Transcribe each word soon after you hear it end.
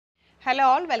Hello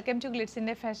all, welcome to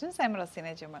Glitzindia Fashions. I am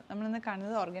Rosina Jumal. We will see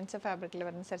the Organza fabric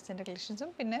sets and collections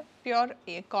and pure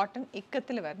cotton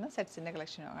𝐃𝐄𝐎 sets and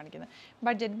collection.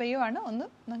 Budget by you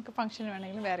function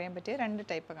two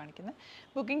type.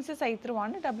 Bookings is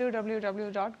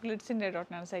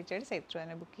www.glitzindia.net site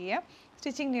book.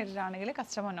 Stitching needed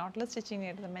customer not stitching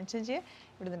needed the mention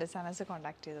the designers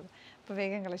contact you.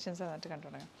 Collections are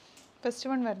first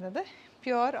one is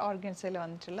pure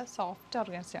organza, soft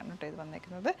organza.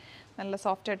 നല്ല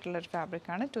soft ആയിട്ടുള്ള ഒരു fabric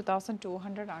ആണ്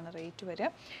 2200 ആണ് rate വരിക.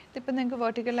 ഇതിപ്പോൾ നിങ്ങൾക്ക്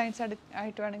vertical lines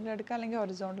ആയിട്ട് വേണമെങ്കിൽ എടുക്കാം അല്ലെങ്കിൽ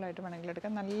ഹൊറിസോണ്ടൽ ആയിട്ട് വേണമെങ്കിൽ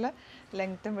എടുക്കാം. നല്ല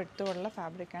ലെങ്ത്തും വിഡ്ത്തും ഉള്ള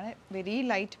ഫാബ്രിക് ആണ്. വെരി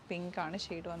ലൈറ്റ് പിങ്ക് ആണ്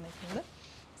ഷെയ്ഡ് വന്നിരിക്കുന്നത്.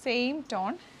 സെയിം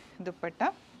ടോൺ ദുപ്പട്ട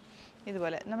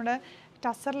ഇതുപോലെ നമ്മുടെ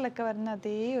ടസറിലൊക്കെ വരുന്ന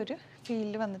അതേ ഒരു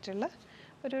ഫീലിൽ വന്നിട്ടുള്ള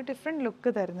ഒരു ഡിഫറെൻറ്റ് ലുക്ക്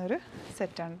തരുന്നൊരു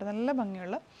സെറ്റാണ്. നല്ല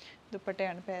ഭംഗിയുള്ള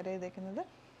ദുപ്പട്ടയാണ് പെയർ ചെയ്തേക്കുന്നത്.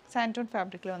 സാൻറ്റോൺ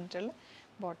ഫാബ്രിക്കിൽ വന്നിട്ടുള്ള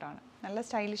ബോട്ടാണ്. നല്ല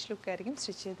സ്റ്റൈലിഷ് ലുക്കായിരിക്കും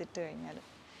സ്റ്റിച്ച് ചെയ്തിട്ട് കഴിഞ്ഞാൽ.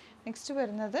 നെക്സ്റ്റ്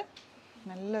വരുന്നത്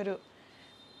നല്ലൊരു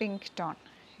പിങ്ക് ടോൺ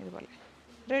ഇതുപോലെ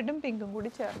റെഡും പിങ്കും കൂടി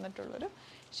ചേർന്നിട്ടുള്ളൊരു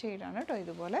ഷെയ്ഡാണ് കേട്ടോ.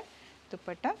 ഇതുപോലെ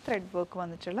ദുപ്പട്ട ത്രെഡ് വർക്ക്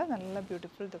വന്നിട്ടുള്ള നല്ല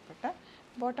ബ്യൂട്ടിഫുൾ ദുപ്പട്ട.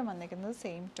 ബോട്ടം വന്നിരിക്കുന്നത്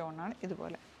സെയിം ടോണാണ്.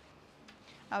 ഇതുപോലെ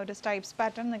ആ ഒരു സ്ട്രൈപ്സ്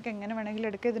പാറ്റേൺ നിങ്ങൾക്ക് എങ്ങനെ വേണമെങ്കിലും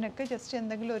എടുക്കുക. ഇതിനൊക്കെ ജസ്റ്റ്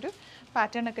എന്തെങ്കിലും ഒരു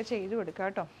പാറ്റേൺ ഒക്കെ ചെയ്ത് കൊടുക്കുക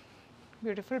കേട്ടോ.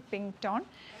 ബ്യൂട്ടിഫുൾ പിങ്ക് ടോൺ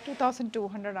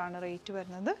 2200 ആണ് റേറ്റ്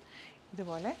വരുന്നത്.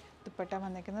 ഇതുപോലെ ദുപ്പട്ട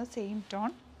വന്നിരിക്കുന്നത് സെയിം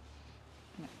ടോൺ.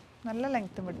 നല്ല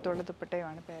ലെങ്ത്തും വിഡ്ത്തുള്ള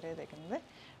ദുപ്പട്ടയുമാണ് പെയർ ചെയ്തേക്കുന്നത്.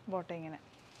 ബോട്ടം ഇങ്ങനെ.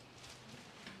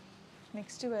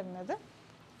 നെക്സ്റ്റ് വരുന്നത്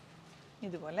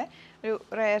ഇതുപോലെ ഒരു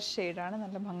റെയർ ഷെയ്ഡാണ്.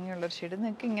 നല്ല ഭംഗിയുള്ളൊരു ഷെയ്ഡ്.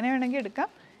 നിങ്ങൾക്ക് ഇങ്ങനെ വേണമെങ്കിൽ എടുക്കാം,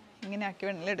 ഇങ്ങനെ ആക്കി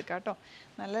വേണമെങ്കിൽ എടുക്കാം കേട്ടോ.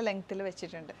 നല്ല ലെങ്ത്തിൽ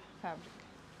വെച്ചിട്ടുണ്ട് ഫാബ്രിക്.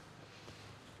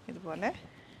 ഇതുപോലെ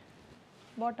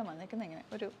ബോട്ടം വന്നിരിക്കുന്നത് ഇങ്ങനെ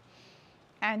ഒരു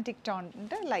antique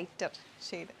ടോണിൻ്റെ lighter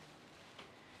shade.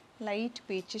 Light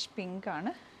peachish pink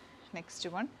ആണ്. നെക്സ്റ്റ്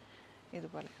വൺ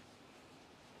ഇതുപോലെ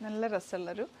നല്ല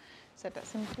രസമുള്ളൊരു സെറ്റ്.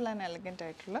 സിമ്പിൾ ആൻഡ് എലഗൻ്റ്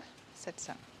ആയിട്ടുള്ള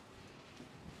സെറ്റ്സാണ്.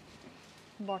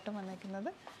 ബോട്ടം വന്നിരിക്കുന്നത്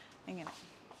ഇങ്ങനെ.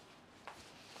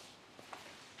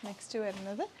 നെക്സ്റ്റ്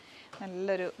വരുന്നത്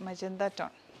നല്ലൊരു magenta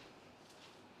tone.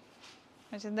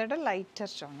 മജന്തയുടെ lighter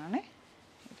ടോണാണ്.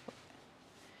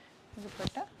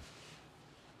 Dupatta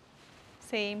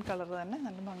same colour തന്നെ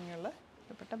നല്ല ഭംഗിയുള്ള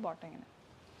ദുപ്പട്ട. ബോട്ടം ഇങ്ങനെ.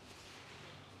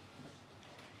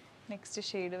 നെക്സ്റ്റ്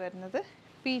ഷെയ്ഡ് വരുന്നത്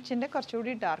പീച്ചിൻ്റെ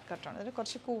കുറച്ചുകൂടി ഡാർക്കർ ടോൺ. ഇതിൽ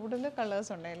കുറച്ച് കൂടുതൽ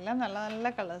കളേഴ്സ് ഉണ്ട്. എല്ലാം നല്ല നല്ല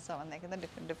കളേഴ്സാണ് വന്നേക്കുന്നത്.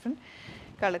 ഡിഫറെൻറ്റ്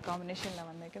കളർ കോമ്പിനേഷനിലാണ്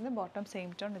വന്നേക്കുന്നത്. ബോട്ടം സെയിം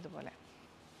ടോൺ ഇതുപോലെ.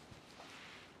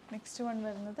 നെക്സ്റ്റ് വൺ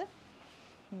വരുന്നത്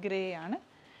ഗ്രേ ആണ്.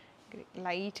 ഗ്രേ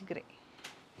ലൈറ്റ് ഗ്രേ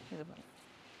ഇതുപോലെ.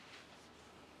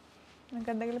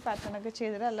 നിങ്ങൾക്ക് എന്തെങ്കിലും പാറ്റേണൊക്കെ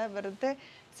ചെയ്തിട്ട് അല്ല വെറുതെ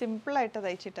സിമ്പിളായിട്ട്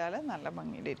തയ്ച്ചിട്ടാൽ നല്ല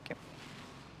ഭംഗിയിലിരിക്കും.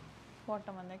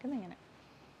 ബോട്ടം വന്നേക്കുന്നത് ഇങ്ങനെ.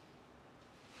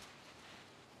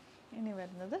 ഇനി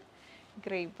വരുന്നത്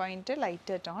ഗ്രേപ്പ് വൈൻ്റെ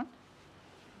ലൈറ്റർ ടോൺ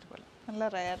ഇതുപോലെ നല്ല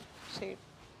റെയർ ഷെയ്ഡ്.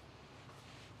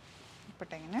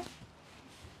 ഇപ്പോട്ടെ ഇങ്ങനെ.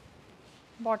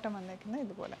 ബോട്ടം വന്നേക്കുന്നത്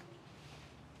ഇതുപോലെ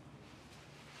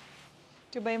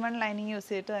 2x1 ലൈനിങ് യൂസ്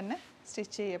ചെയ്തിട്ട് തന്നെ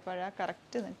സ്റ്റിച്ച് ചെയ്യപ്പോഴാ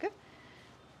കറക്റ്റ് നിങ്ങൾക്ക്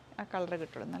ആ കളർ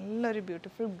കിട്ടുള്ളൂ. നല്ലൊരു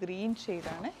ബ്യൂട്ടിഫുൾ ഗ്രീൻ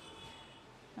ഷെയ്ഡാണ്.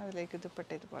 അതിലേക്ക് ദുപ്പട്ട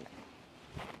ഇതുപോലെ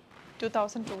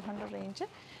 2200 range.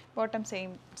 Bottom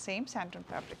same സാൻറ്റോൺ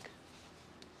fabric.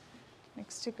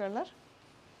 Next colour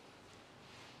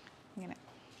ഇങ്ങനെ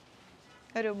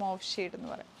ഒരു മോവ് ഷെയ്ഡ് എന്ന്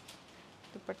പറയാം.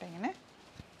 ദുപ്പട്ട ഇങ്ങനെ.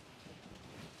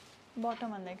 ബോട്ടം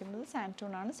വന്നേക്കുന്നത്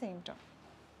സാൻറ്റൂൺ ആണ്. Same tone.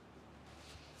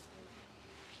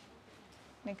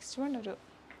 നെക്സ്റ്റ് വൺ ഒരു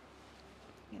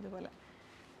ഇതുപോലെ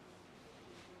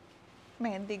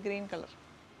mehndi green colour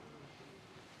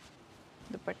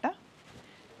dupatta.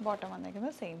 Bottom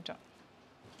വന്നേക്കുന്നത് സെയിം ടോൺ.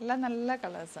 എല്ലാം നല്ല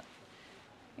കളേഴ്സാണ്.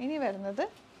 ഇനി വരുന്നത്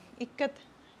ഇക്കത്ത്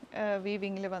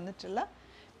വീവിങ്ങിൽ വന്നിട്ടുള്ള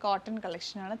കോട്ടൺ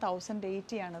കളക്ഷനാണ്.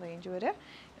 1080 ആണ് റേഞ്ച് വരെ.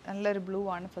 നല്ലൊരു ബ്ലൂ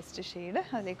ആണ് ഫസ്റ്റ് ഷെയ്ഡ്.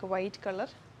 അതിലേക്ക് വൈറ്റ് കളർ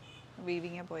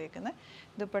വീവിങ് പോയേക്കുന്നത്.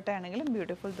 ദുപ്പട്ട ആണെങ്കിലും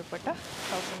ബ്യൂട്ടിഫുൾ ദുപ്പട്ട.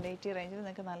 1080 റേഞ്ചിൽ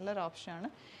നിങ്ങൾക്ക് നല്ലൊരു ഓപ്ഷനാണ്.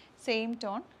 സെയിം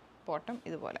ടോൺ ബോട്ടം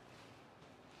ഇതുപോലെ.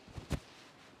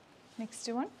 നെക്സ്റ്റ്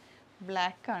വൺ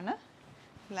ബ്ലാക്ക് ആണ്.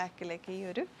 ബ്ലാക്കിലേക്ക് ഈ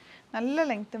ഒരു നല്ല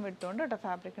ലെങ്ത്തും വിട്ടുകൊണ്ട് കേട്ടോ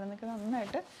ഫാബ്രിക്കിന് നിങ്ങൾക്ക്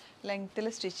നന്നായിട്ട് ലെങ്ത്തിൽ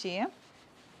സ്റ്റിച്ച് ചെയ്യാം.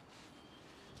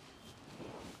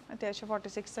 അത്യാവശ്യം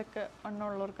 46 ഒക്കെ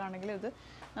ഉള്ളവർക്കാണെങ്കിൽ ഇത്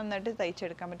നന്നായിട്ട്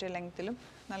തയ്ച്ചെടുക്കാൻ പറ്റും. ലെങ്ത്തിലും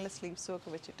നല്ല സ്ലീവ്സും ഒക്കെ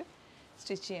വെച്ചിട്ട്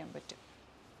സ്റ്റിച്ച് ചെയ്യാൻ പറ്റും.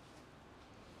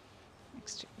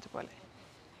 നെക്സ്റ്റ് ഇതുപോലെ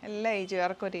എല്ലാ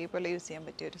ഏജുകാർക്കും ഒരേപോലെ യൂസ് ചെയ്യാൻ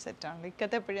പറ്റിയ ഒരു സെറ്റാണ്.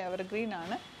 ഇക്കത്തെ എപ്പോഴും എവർഗ്രീൻ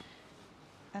ആണ്.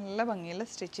 നല്ല ഭംഗിയിൽ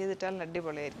സ്റ്റിച്ച് ചെയ്തിട്ടാൽ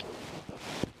അടിപൊളിയായിരിക്കും.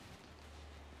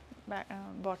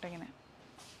 ബോട്ടം ഇങ്ങനെ.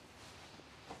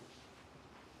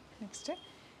 Next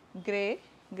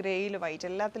ഗ്രേയിൽ white.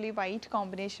 എല്ലാത്തിലും ഈ വൈറ്റ്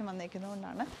കോമ്പിനേഷൻ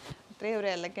വന്നേക്കുന്നതുകൊണ്ടാണ് അത്രയും ഒരു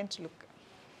elegant look.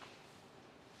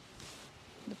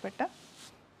 Dupatta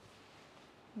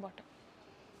bottom.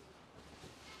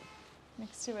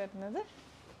 Next വരുന്നത്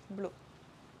ബ്ലൂ.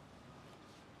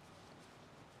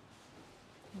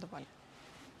 ഇതുപോലെ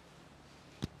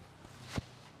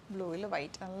ബ്ലൂവിൽ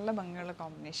വൈറ്റ് നല്ല ഭംഗിയുള്ള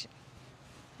കോമ്പിനേഷൻ.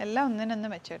 എല്ലാം ഒന്നിനൊന്ന്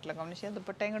മെച്ചമായിട്ടുള്ള കോമ്പിനേഷൻ.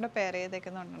 ദുപ്പട്ടയും കൂടെ പെയർ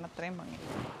ചെയ്തേക്കുന്നതുകൊണ്ടാണ് അത്രയും ഭംഗി.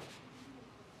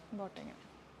 ബോട്ടിങ്ങനെ.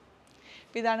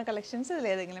 അപ്പോൾ ഇതാണ് കളക്ഷൻസ്. ഇതിൽ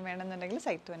ഏതെങ്കിലും വേണമെന്നുണ്ടെങ്കിൽ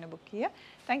സൈറ്റ് തന്നെ ബുക്ക് ചെയ്യുക.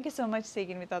 Thank you so much. See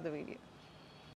you with other video.